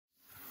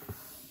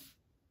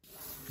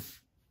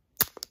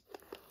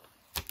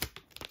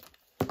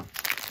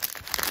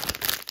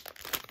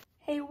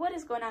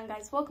going on,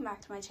 guys? Welcome back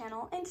to my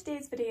channel. In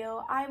today's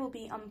video, I will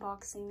be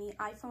unboxing the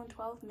iPhone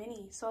 12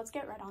 mini. So let's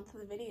get right onto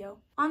the video.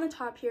 On the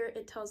top here,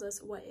 it tells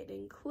us what it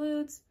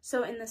includes.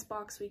 So in this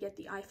box, we get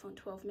the iPhone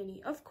 12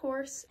 mini, of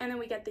course, and then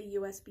we get the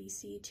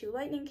USB-C to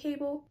lightning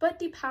cable, but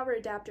the power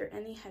adapter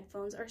and the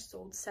headphones are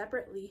sold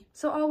separately.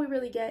 So all we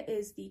really get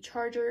is the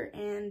charger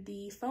and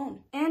the phone.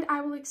 And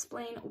I will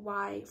explain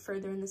why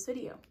further in this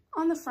video.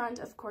 On the front,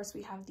 of course,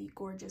 we have the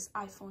gorgeous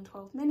iPhone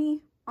 12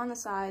 mini. On the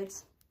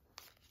sides,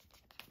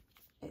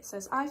 it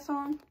says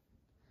iPhone,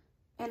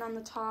 and on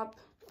the top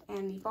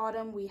and the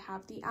bottom we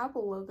have the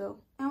Apple logo,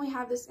 and we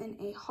have this in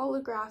a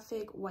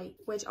holographic white,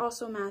 which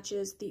also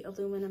matches the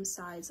aluminum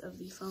sides of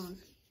the phone.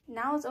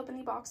 Now let's open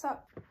the box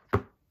up.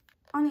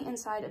 On the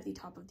inside of the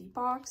top of the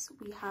box,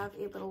 we have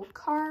a little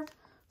carve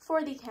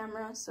for the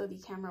camera, so the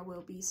camera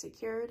will be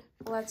secured.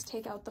 Let's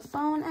take out the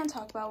phone and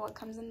talk about what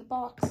comes in the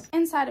box.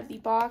 Inside of the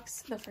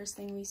box, the first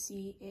thing we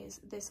see is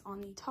this on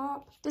the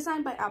top,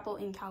 designed by Apple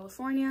in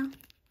California.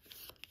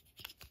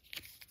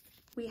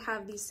 We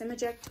have the SIM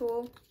eject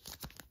tool.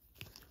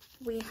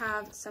 We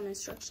have some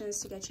instructions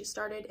to get you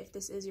started if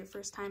this is your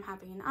first time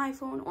having an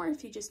iPhone or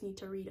if you just need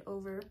to read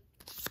over.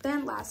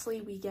 Then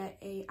lastly, we get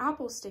a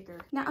Apple sticker.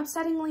 Now,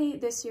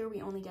 upsettingly, this year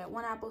we only get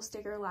one Apple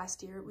sticker.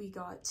 Last year we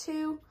got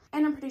two,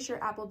 and I'm pretty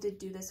sure Apple did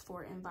do this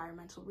for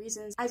environmental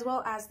reasons, as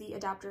well as the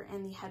adapter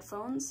and the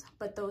headphones,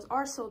 but those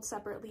are sold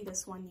separately.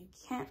 This one you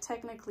can't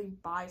technically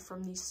buy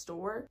from the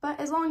store, but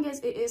as long as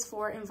it is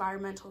for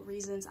environmental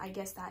reasons, I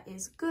guess that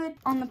is good.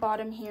 On the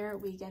bottom here,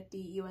 we get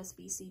the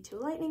USB-C to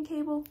lightning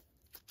cable.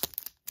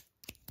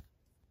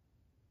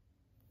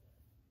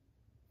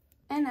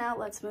 And now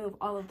let's move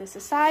all of this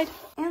aside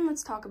and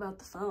let's talk about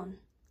the phone.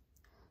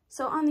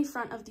 So on the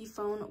front of the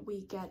phone,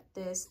 we get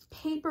this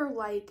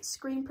paper-like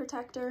screen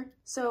protector.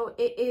 So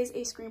it is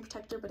a screen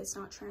protector, but it's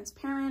not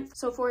transparent.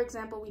 So for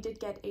example, we did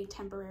get a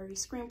temporary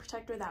screen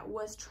protector that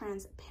was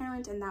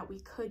transparent and that we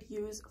could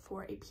use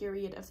for a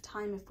period of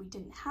time if we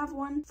didn't have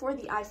one for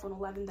the iPhone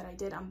 11 that I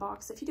did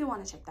unbox. If you do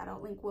want to check that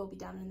out, link will be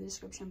down in the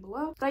description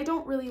below. But I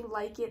don't really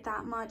like it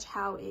that much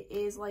how it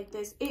is like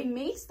this. It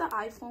makes the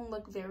iPhone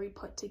look very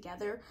put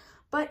together.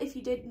 But if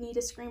you did need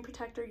a screen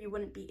protector, you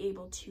wouldn't be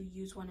able to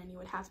use one and you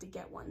would have to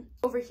get one.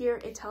 Over here,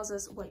 it tells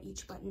us what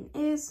each button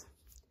is.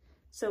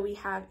 So we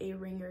have a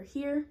ringer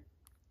here.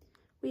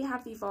 We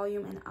have the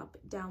volume and up,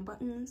 down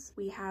buttons.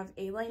 We have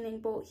a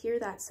lightning bolt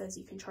here that says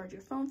you can charge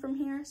your phone from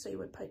here. So you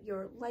would put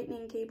your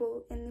lightning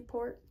cable in the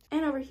port.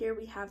 And over here,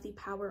 we have the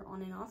power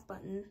on and off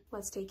button.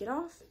 Let's take it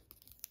off.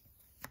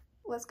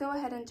 Let's go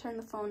ahead and turn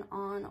the phone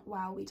on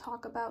while we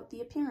talk about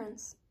the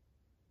appearance.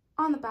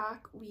 On the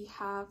back, we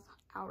have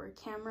our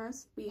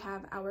cameras, we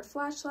have our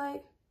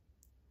flashlight,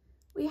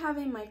 we have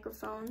a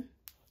microphone,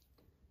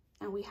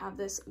 and we have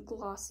this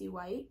glossy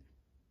white.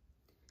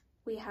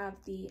 We have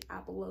the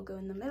Apple logo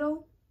in the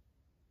middle.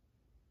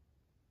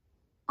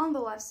 On the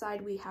left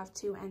side, we have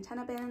two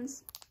antenna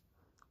bands.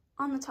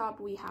 On the top,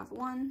 we have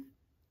one.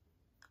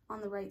 On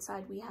the right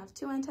side, we have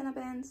two antenna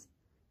bands.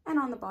 And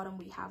on the bottom,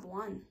 we have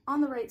one. On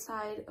the right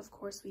side, of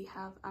course, we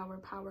have our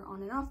power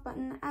on and off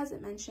button, as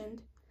it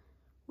mentioned.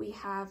 We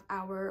have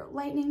our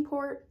lightning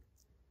port.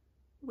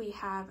 We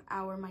have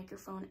our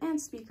microphone and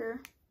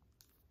speaker.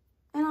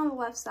 And on the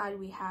left side,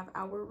 we have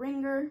our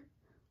ringer,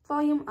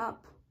 volume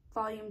up,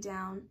 volume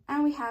down,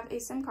 and we have a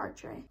SIM card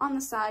tray. On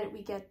the side,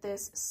 we get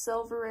this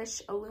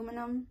silverish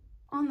aluminum.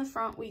 On the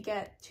front, we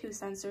get two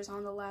sensors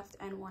on the left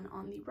and one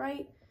on the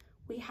right.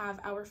 We have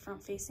our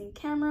front-facing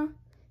camera,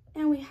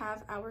 and we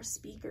have our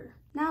speaker.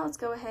 Now let's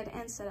go ahead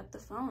and set up the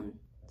phone.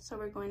 So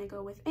we're going to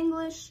go with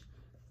English,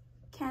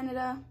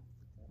 Canada,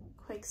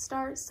 quick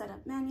start, set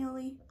up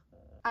manually.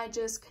 I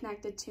just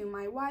connected to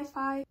my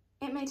Wi-Fi.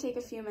 It may take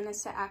a few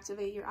minutes to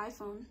activate your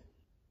iPhone.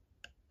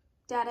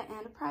 Data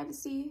and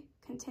privacy,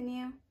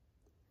 continue.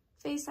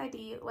 Face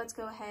ID, let's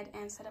go ahead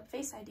and set up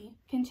Face ID.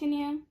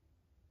 Continue.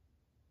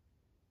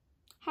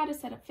 How to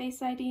set up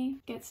Face ID,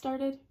 get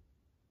started.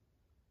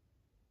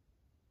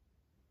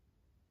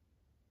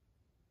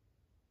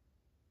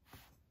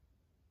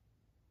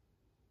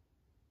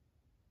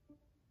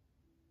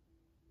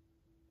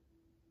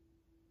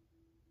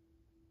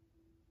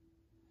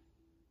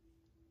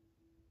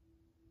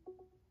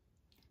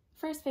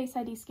 First Face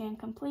ID scan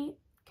complete.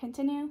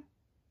 Continue.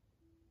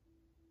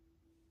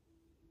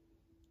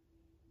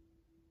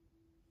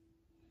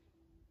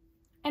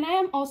 And I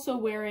am also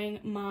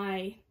wearing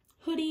my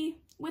hoodie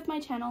with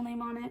my channel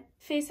name on it.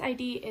 Face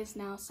ID is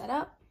now set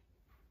up.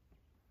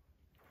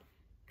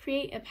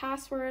 Create a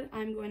password.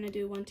 I'm going to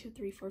do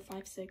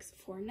 123456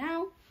 for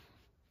now.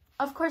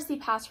 Of course, the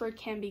password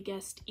can be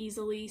guessed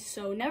easily,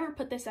 so never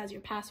put this as your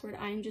password.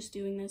 I am just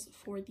doing this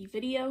for the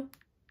video.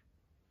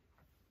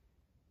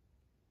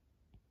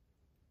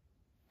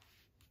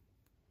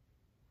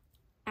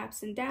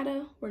 Apps and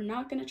data, we're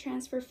not going to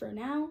transfer for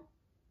now.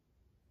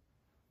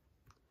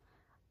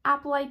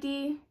 Apple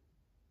ID,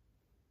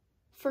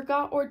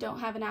 forgot or don't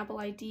have an Apple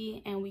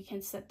ID, and we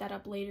can set that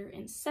up later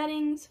in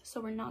settings, so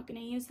we're not going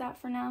to use that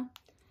for now.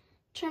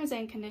 Terms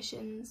and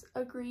conditions,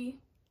 agree.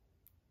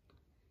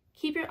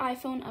 Keep your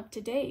iPhone up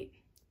to date.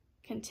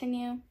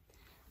 continue.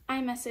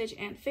 iMessage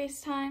and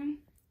FaceTime,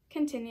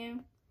 continue.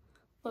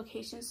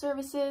 Location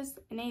services,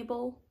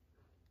 enable.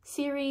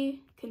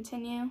 Siri,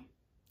 continue.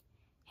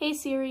 Hey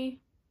Siri.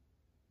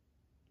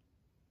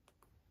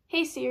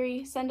 Hey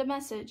Siri, send a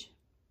message.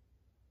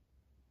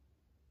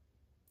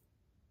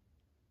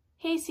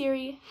 Hey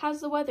Siri,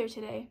 how's the weather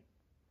today?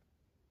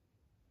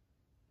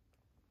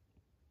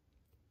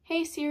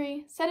 Hey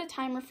Siri, set a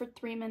timer for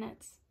 3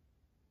 minutes.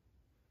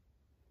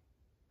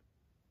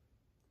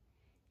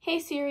 Hey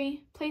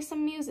Siri, play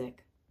some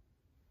music.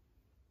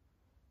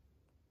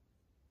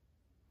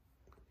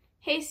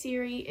 Hey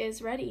Siri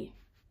is ready.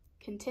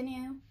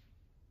 Continue.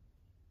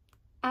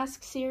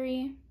 Ask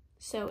Siri.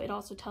 So it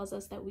also tells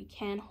us that we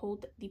can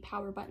hold the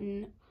power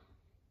button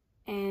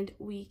and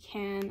we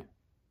can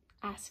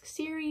ask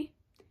Siri.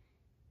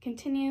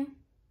 Continue.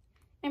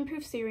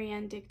 Improve Siri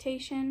and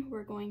dictation.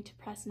 We're going to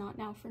press not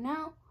now for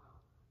now.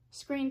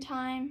 Screen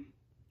time.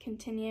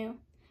 Continue.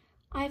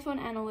 iPhone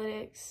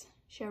analytics.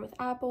 Share with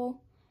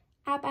Apple.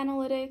 App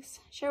analytics.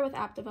 Share with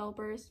app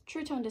developers.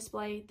 True Tone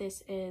display.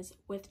 This is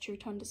with True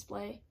Tone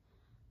display.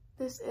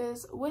 This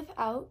is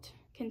without.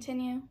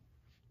 Continue.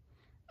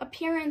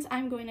 Appearance,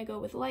 I'm going to go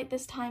with light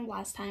this time.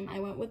 Last time I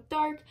went with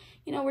dark.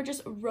 You know, we're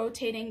just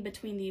rotating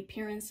between the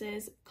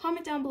appearances.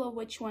 Comment down below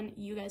which one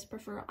you guys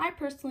prefer. I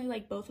personally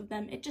like both of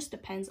them. It just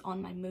depends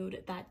on my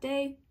mood that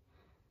day.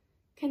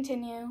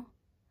 Continue.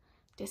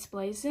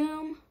 Display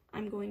zoom,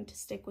 I'm going to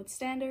stick with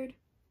standard.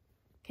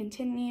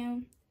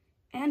 Continue.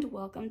 And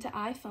welcome to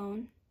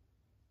iPhone.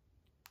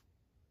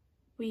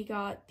 We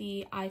got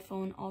the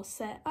iPhone all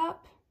set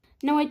up.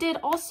 Now I did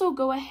also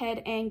go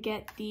ahead and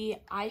get the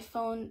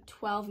iPhone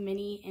 12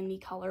 mini in the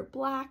color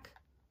black.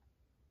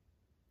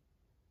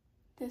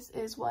 This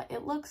is what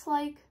it looks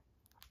like.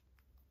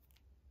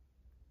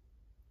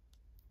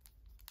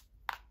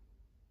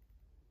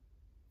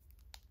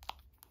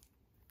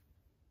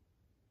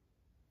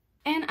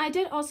 And I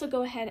did also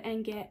go ahead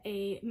and get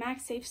a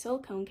MagSafe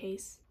silicone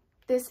case.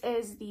 This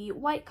is the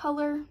white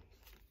color.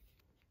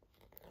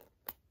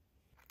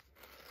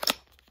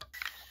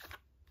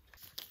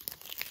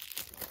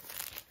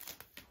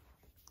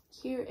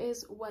 Here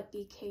is what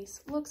the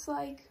case looks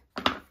like.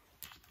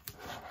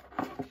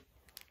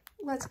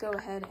 Let's go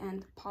ahead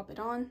and pop it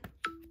on.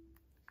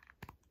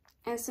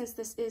 And since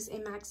this is a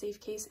MagSafe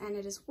case and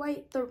it is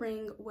white, the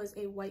ring was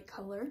a white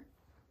color.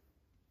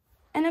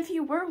 And if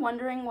you were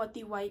wondering what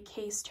the white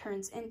case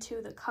turns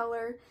into, the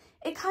color,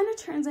 it kind of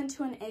turns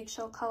into an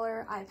eggshell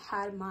color. I've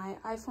had my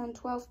iPhone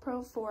 12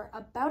 Pro for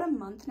about a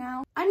month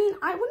now. I mean,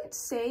 I wouldn't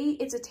say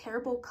it's a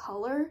terrible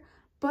color,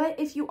 but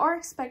if you are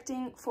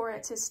expecting for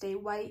it to stay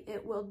white,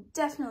 it will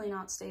definitely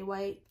not stay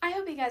white. I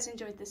hope you guys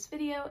enjoyed this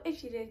video.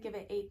 If you did, give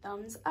it a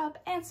thumbs up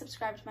and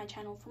subscribe to my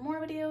channel for more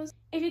videos.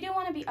 If you do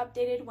want to be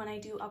updated when I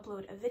do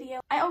upload a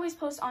video, I always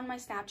post on my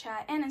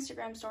Snapchat and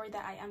Instagram story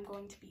that I am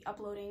going to be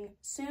uploading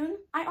soon.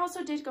 I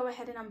also did go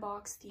ahead and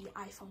unbox the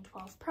iPhone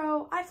 12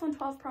 Pro, iPhone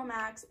 12 Pro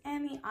Max,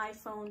 and the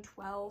iPhone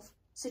 12.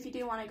 So if you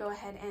do want to go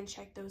ahead and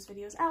check those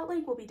videos out,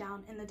 link will be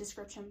down in the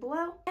description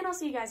below. And I'll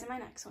see you guys in my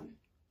next one.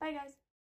 Bye guys.